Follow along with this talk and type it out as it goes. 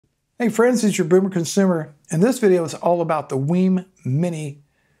Hey friends, it's your Boomer Consumer, and this video is all about the WiiM Mini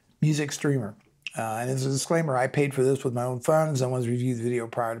music streamer. And as a disclaimer, I paid for this with my own funds. I wanted to review the video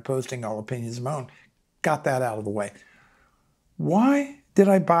prior to posting, all opinions of my own. Got that out of the way. Why did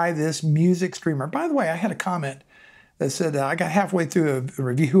I buy this music streamer? By the way, I had a comment that said I got halfway through a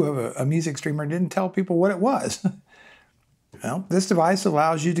review of a music streamer and didn't tell people what it was. Well, this device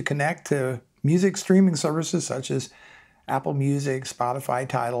allows you to connect to music streaming services such as Apple Music, Spotify,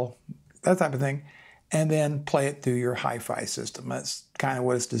 Tidal, that type of thing, and then play it through your hi-fi system. That's kind of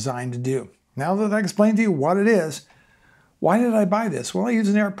what it's designed to do. Now that I explained to you what it is, why did I buy this? Well, I use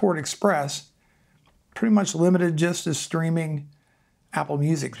an Airport Express, pretty much limited just to streaming Apple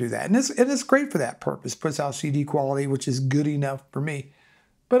Music through that. And it's great for that purpose. Puts out CD quality, which is good enough for me.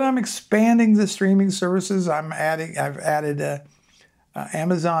 But I'm expanding the streaming services. I've added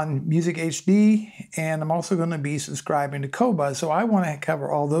Amazon Music HD, and I'm also going to be subscribing to Qobuz, so I want to cover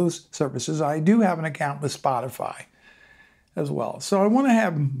all those services. I do have an account with Spotify as well. So I want to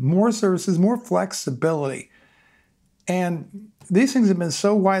have more services, more flexibility. And these things have been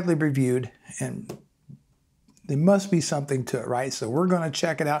so widely reviewed, and there must be something to it, right? So we're going to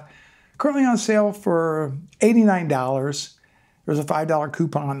check it out. Currently on sale for $89. There's a $5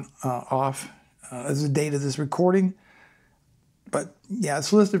 coupon off as the date of this recording. But yeah,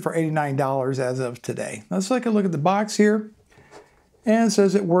 it's listed for $89 as of today. Let's take a look at the box here. And it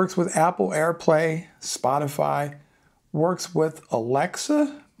says it works with Apple AirPlay, Spotify, works with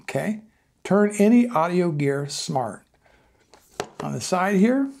Alexa, okay. Turn any audio gear smart. On the side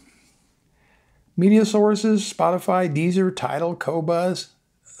here, media sources, Spotify, Deezer, Tidal, Qobuz,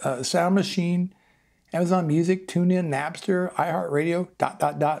 Sound Machine, Amazon Music, TuneIn, Napster,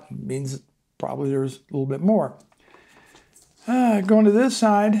 iHeartRadio, ... means probably there's a little bit more. Going to this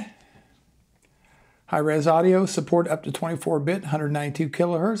side, high-res audio, support up to 24-bit, 192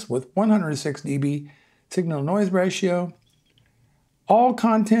 kilohertz with 106 dB signal noise ratio. All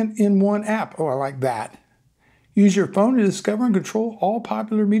content in one app. Oh, I like that. Use your phone to discover and control all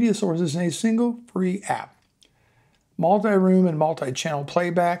popular media sources in a single free app. Multi-room and multi-channel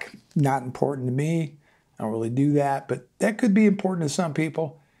playback, not important to me. I don't really do that, but that could be important to some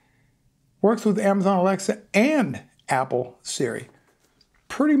people. Works with Amazon Alexa and Apple Siri.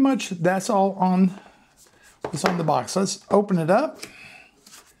 Pretty much that's all on what's on the box. Let's open it up.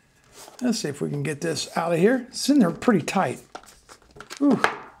 Let's see if we can get this out of here. It's in there pretty tight. Ooh.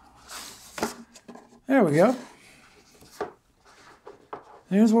 There we go.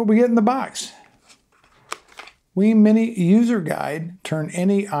 Here's what we get in the box. WiiM Mini User Guide, turn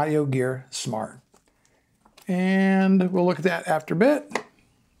any audio gear smart. And we'll look at that after a bit.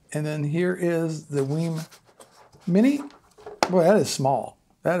 And then here is the WiiM Mini. Boy, that is small.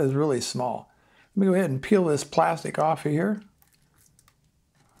 That is really small. Let me go ahead and peel this plastic off of here.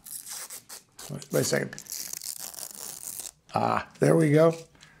 Wait a second. Ah, there we go.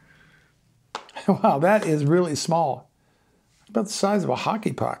 Wow, that is really small. About the size of a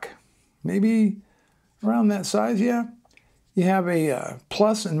hockey puck. Maybe around that size, yeah. You have a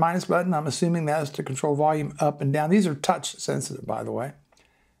plus and minus button. I'm assuming that is to control volume up and down. These are touch sensitive, by the way.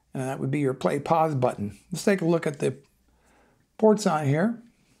 And that would be your play pause button. Let's take a look at the ports on here.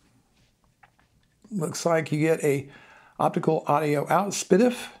 Looks like you get a optical audio out,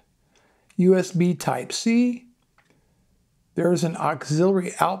 SPDIF, USB Type-C. There's an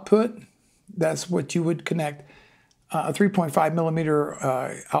auxiliary output. That's what you would connect a 3.5 millimeter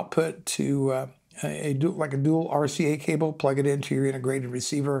output to like a dual RCA cable, plug it into your integrated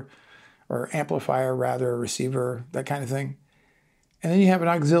receiver or amplifier, rather, receiver, that kind of thing. And then you have an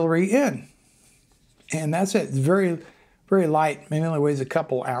auxiliary in. And that's it. It's very, very light. Maybe only weighs a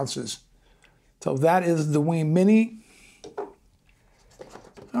couple ounces. So that is the WiiM Mini.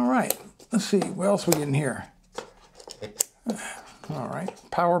 All right. Let's see. What else we get in here? All right.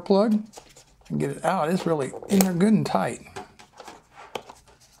 Power plug. And get it out. It's really in there good and tight.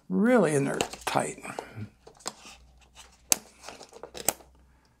 Really in there tight.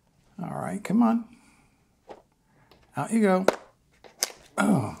 All right. Come on. Out you go.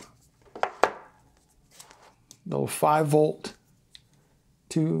 Oh, little 5-volt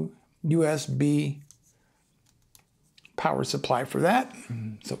to USB power supply for that.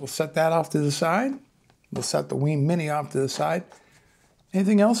 So we'll set that off to the side. We'll set the WiiM Mini off to the side.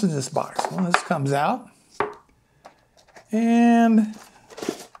 Anything else in this box? Well, this comes out. And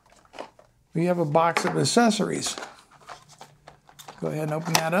we have a box of accessories. Go ahead and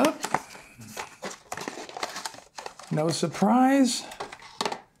open that up. No surprise.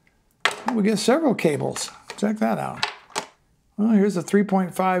 We get several cables. Check that out. Well, here's a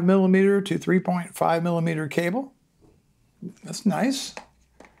 3.5 millimeter to 3.5 millimeter cable. That's nice.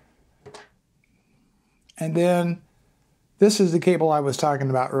 And then this is the cable I was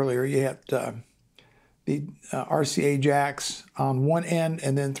talking about earlier. You have the RCA jacks on one end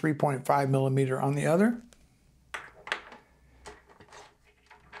and then 3.5 millimeter on the other.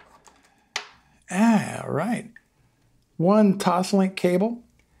 All right. One Toslink cable,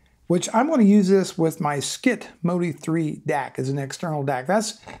 which I'm going to use this with my Skit Modi 3 DAC as an external DAC.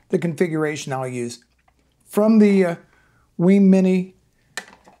 That's the configuration I'll use. From the WiiM Mini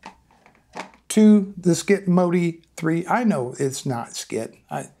to the Skit Modi 3. I know it's not Skit.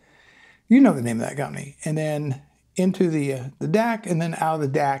 You know the name of that company. And then into the DAC, and then out of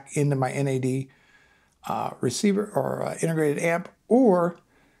the DAC into my NAD receiver or integrated amp, or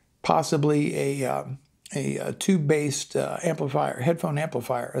possibly a tube-based amplifier, headphone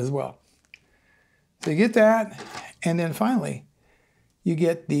amplifier as well. So you get that, and then finally you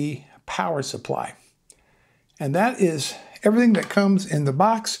get the power supply. And that is everything that comes in the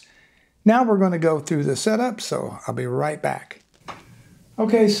box. Now we're going to go through the setup, so I'll be right back.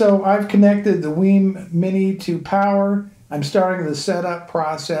 Okay, so I've connected the WiiM Mini to power. I'm starting the setup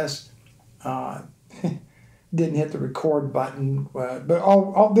process. Didn't hit the record button, but the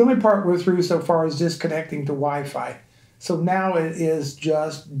only part we're through so far is disconnecting to Wi-Fi. So now it is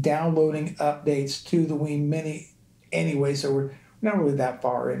just downloading updates to the WiiM Mini anyway, so we're not really that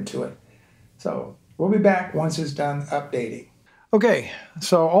far into it. So we'll be back once it's done updating. Okay,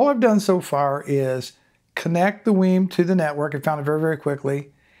 so all I've done so far is connect the WiiM to the network. I found it very, very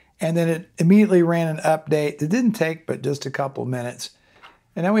quickly. And then it immediately ran an update. It didn't take but just a couple minutes.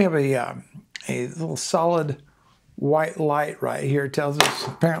 And now we have a little solid white light right here. It tells us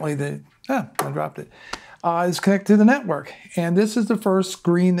apparently that, I dropped it. It's connected to the network. And this is the first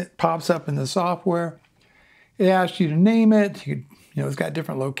screen that pops up in the software. It asks you to name it. You know, it's got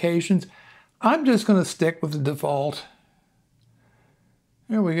different locations. I'm just going to stick with the default.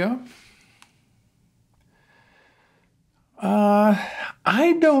 There we go.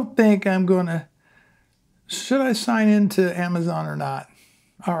 I don't think I'm going to, should I sign into Amazon or not?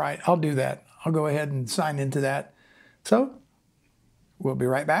 All right, I'll do that. I'll go ahead and sign into that. So we'll be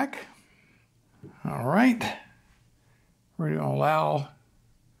right back. All right. We're going to allow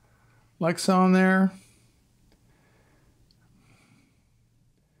Alexa on there.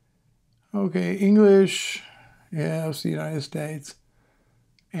 Okay, English. Yes, the United States.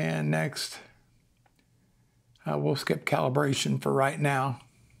 And next, we'll skip calibration for right now.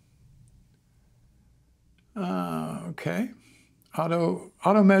 Okay. Auto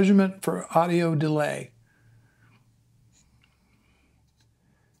measurement for audio delay.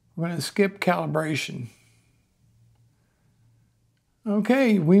 We're going to skip calibration.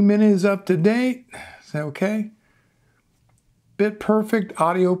 Okay, WiiM Mini is up to date. Is that okay? Bit perfect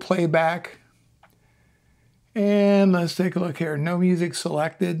audio playback. And let's take a look here. No music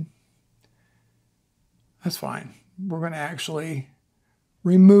selected. That's fine. We're going to actually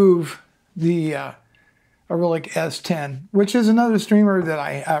remove the Auralic S10, which is another streamer that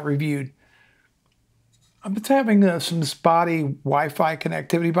I reviewed. I'm just having some spotty Wi-Fi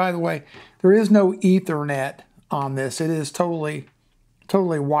connectivity. By the way, there is no Ethernet on this. It is totally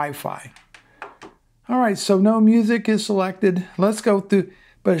Wi-Fi. All right, so no music is selected. Let's go through,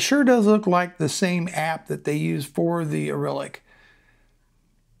 but it sure does look like the same app that they use for the Auralic.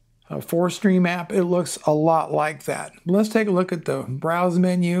 A 4-stream app, it looks a lot like that. Let's take a look at the browse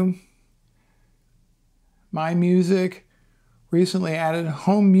menu. My Music, recently added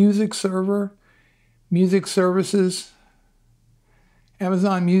home music server, music services,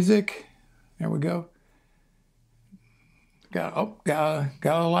 Amazon Music. There we go. Gotta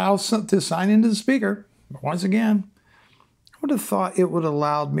allow to sign into the speaker. Once again, I would have thought it would have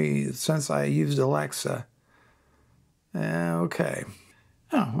allowed me since I used Alexa. Okay.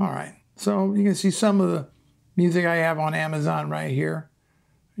 Oh, all right. So you can see some of the music I have on Amazon right here.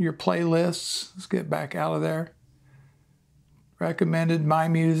 Your playlists. Let's get back out of there. Recommended My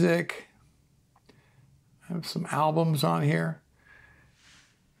Music. I have some albums on here.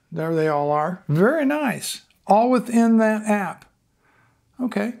 There they all are. Very nice. All within that app.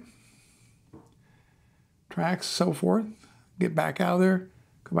 Okay. Tracks, so forth. Get back out of there.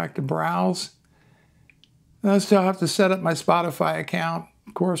 Go back to browse. I still have to set up my Spotify account.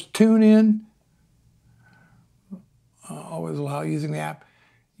 Of course, tune in. Always allow using the app.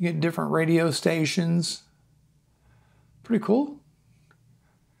 You get different radio stations. Pretty cool.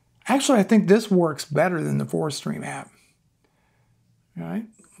 Actually, I think this works better than the 4-stream app. All right,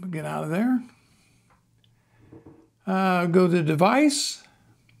 get out of there. Go to device.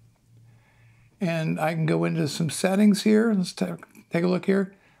 And I can go into some settings here. Let's take a look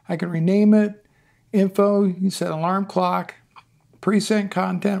here. I can rename it. Info, you set alarm clock. Preset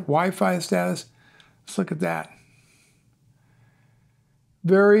content, Wi-Fi status. Let's look at that.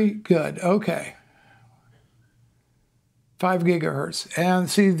 Very good. Okay. 5 gigahertz. And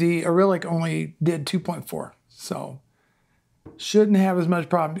see, the Auralic only did 2.4. So shouldn't have as much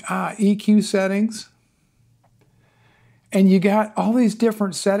problem. EQ settings. And you got all these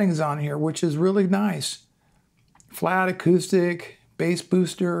different settings on here, which is really nice. Flat, acoustic, bass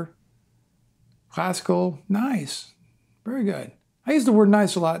booster, classical. Nice. Very good. I use the word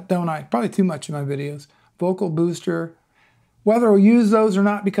nice a lot, don't I? Probably too much in my videos. Vocal booster. Whether I'll use those or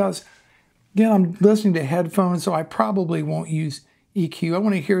not, because, again, I'm listening to headphones, so I probably won't use EQ. I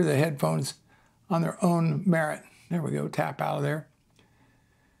want to hear the headphones on their own merit. There we go. Tap out of there.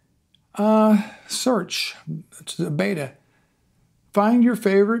 Search. It's a beta. Find your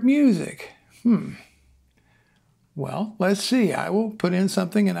favorite music. Well, let's see. I will put in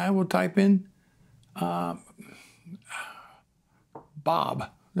something and I will type in Bob.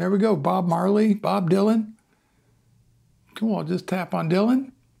 There we go. Bob Marley, Bob Dylan. Cool. I'll just tap on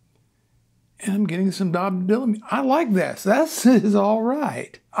Dylan. And I'm getting some Bob Dylan. I like this. This is all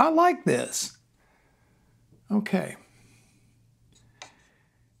right. I like this. Okay.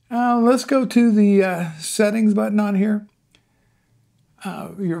 Let's go to the settings button on here.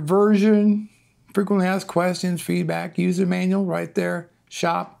 Your version, frequently asked questions, feedback, user manual right there,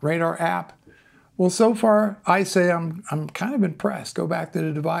 shop, radar app. Well, so far, I say I'm kind of impressed. Go back to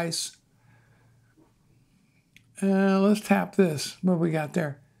the device. Let's tap this. What do we got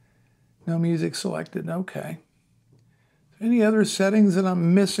there? No music selected. Okay. Any other settings that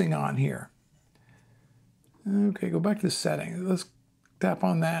I'm missing on here? Okay, go back to settings. Let's tap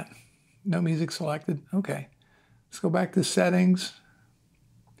on that. No music selected. Okay. Let's go back to settings.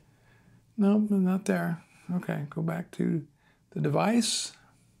 Nope, not there. Okay, go back to the device.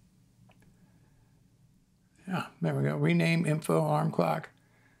 Yeah, there we go. Rename, info, alarm clock.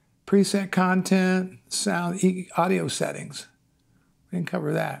 Preset content, sound, audio settings. We didn't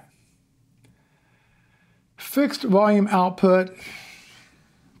cover that. Fixed volume output.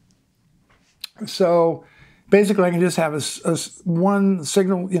 So basically I can just have one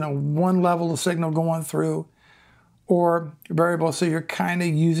signal, one level of signal going through, or variable, so you're kind of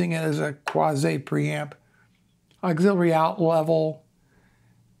using it as a quasi preamp. Auxiliary out level.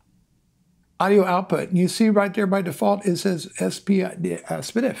 Audio output. And you see right there by default it says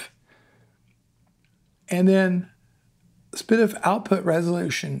SPDIF. And then SPDIF output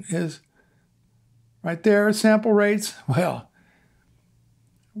resolution is right there. Sample rates, well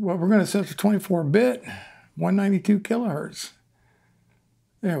we're going to set to 24-bit, 192 kilohertz.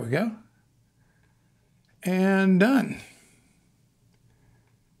 There we go. And done.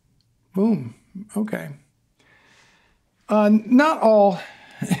 Boom. Okay. Not all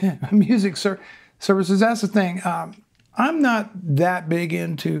music services. That's the thing. I'm not that big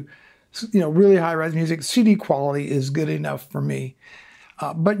into, really high-res music. CD quality is good enough for me.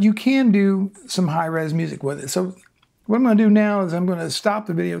 But you can do some high-res music with it. So what I'm going to do now is I'm going to stop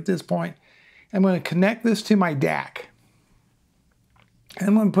the video at this point. I'm going to connect this to my DAC. And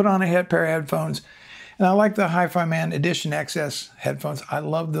I'm going to put on a pair of headphones. And I like the Hi-Fi Man Edition XS headphones. I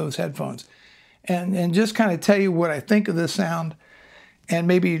love those headphones. And just kind of tell you what I think of this sound, and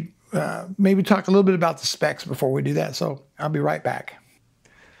maybe talk a little bit about the specs before we do that. So I'll be right back.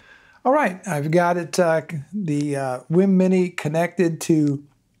 All right, I've got it, the WiiM Mini connected to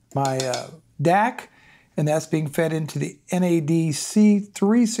my DAC, and that's being fed into the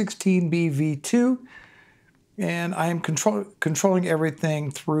NADC316B V2. And I am controlling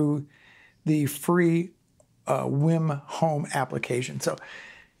everything through the free WiiM Home application. So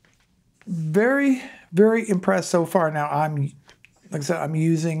very, very impressed so far. Now like I said, I'm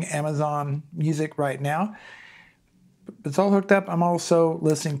using Amazon Music right now. It's all hooked up. I'm also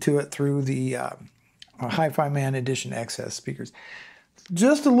listening to it through the Hi-Fi Man Edition XS speakers.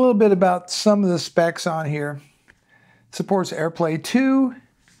 Just a little bit about some of the specs on here. It supports AirPlay 2.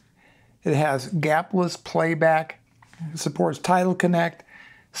 It has gapless playback. It supports Tidal Connect,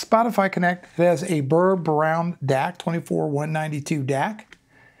 Spotify Connect. It has a Burr Brown DAC, 24192 DAC.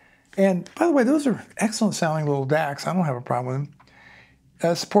 And by the way, those are excellent sounding little DACs. I don't have a problem with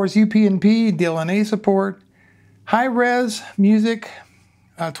them. Supports UPnP, DLNA support, high-res music,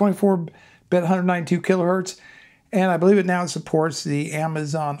 24-bit 192 kilohertz, and I believe it now supports the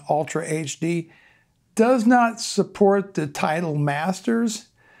Amazon Ultra HD. Does not support the Tidal Masters,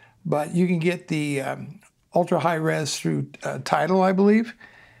 but you can get the ultra high-res through Tidal, I believe.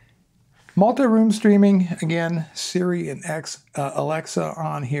 Multi-room streaming, again, Siri and Alexa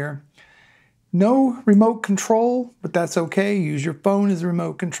on here. No remote control, but that's okay. Use your phone as a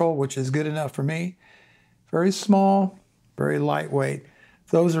remote control, which is good enough for me. Very small, very lightweight.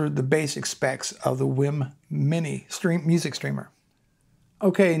 Those are the basic specs of the WiiM Mini music streamer.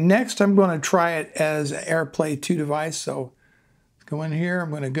 Okay, next I'm going to try it as an AirPlay 2 device. So let's go in here.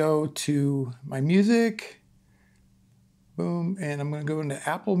 I'm going to go to my music. Boom. And I'm going to go into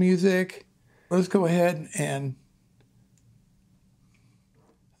Apple Music. Let's go ahead and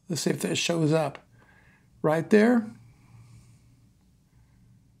let's see if that shows up right there.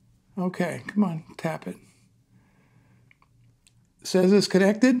 Okay, come on, tap it. It says it's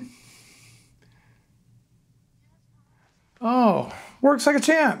connected. Oh, works like a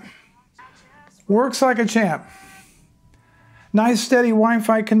champ. Works like a champ. Nice steady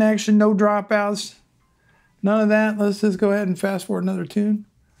Wi-Fi connection, no dropouts. None of that. Let's just go ahead and fast forward another tune.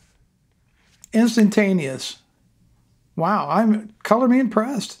 Instantaneous. Wow, color me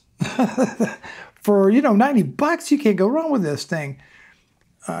impressed. For, you know, 90 bucks, you can't go wrong with this thing.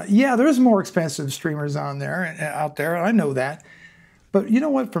 Yeah, there's more expensive streamers out there, I know that. But you know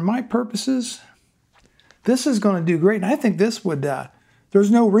what, for my purposes, this is going to do great. And I think this would, there's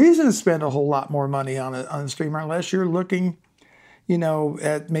no reason to spend a whole lot more money on a streamer unless you're looking, you know,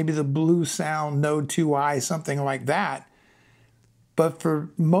 at maybe the Blue Sound Node 2i, something like that. But for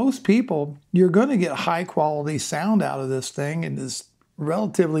most people, you're going to get high quality sound out of this thing, and it's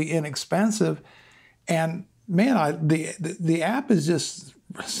relatively inexpensive. And man, the app is just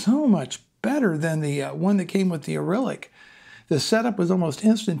so much better than the one that came with the Arylic. The setup was almost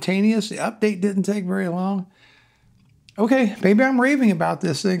instantaneous. The update didn't take very long. Okay, maybe I'm raving about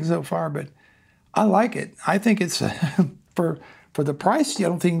this thing so far, but I like it. I think it's for the price, I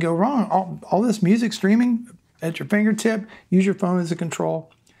don't think you can go wrong. All this music streaming at your fingertip, use your phone as a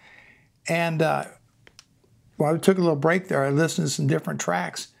control. And well, I took a little break there. I listened to some different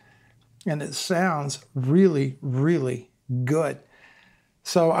tracks, and it sounds really, really good.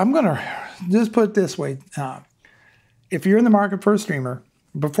 So I'm going to just put it this way. If you're in the market for a streamer,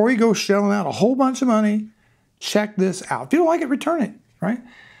 before you go shelling out a whole bunch of money, check this out. If you don't like it, return it, right?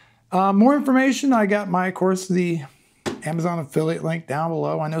 More information, I got of course, the Amazon affiliate link down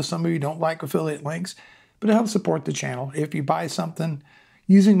below. I know some of you don't like affiliate links, but it helps support the channel. If you buy something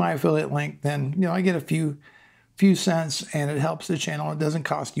using my affiliate link, then, you know, I get a few cents, and it helps the channel. It doesn't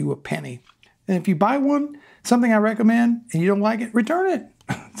cost you a penny. And if you buy something I recommend, and you don't like it, return it.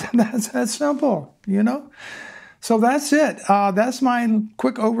 That's simple, you know? So that's it. That's my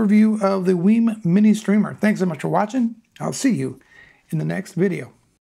quick overview of the WiiM Mini Streamer. Thanks so much for watching. I'll see you in the next video.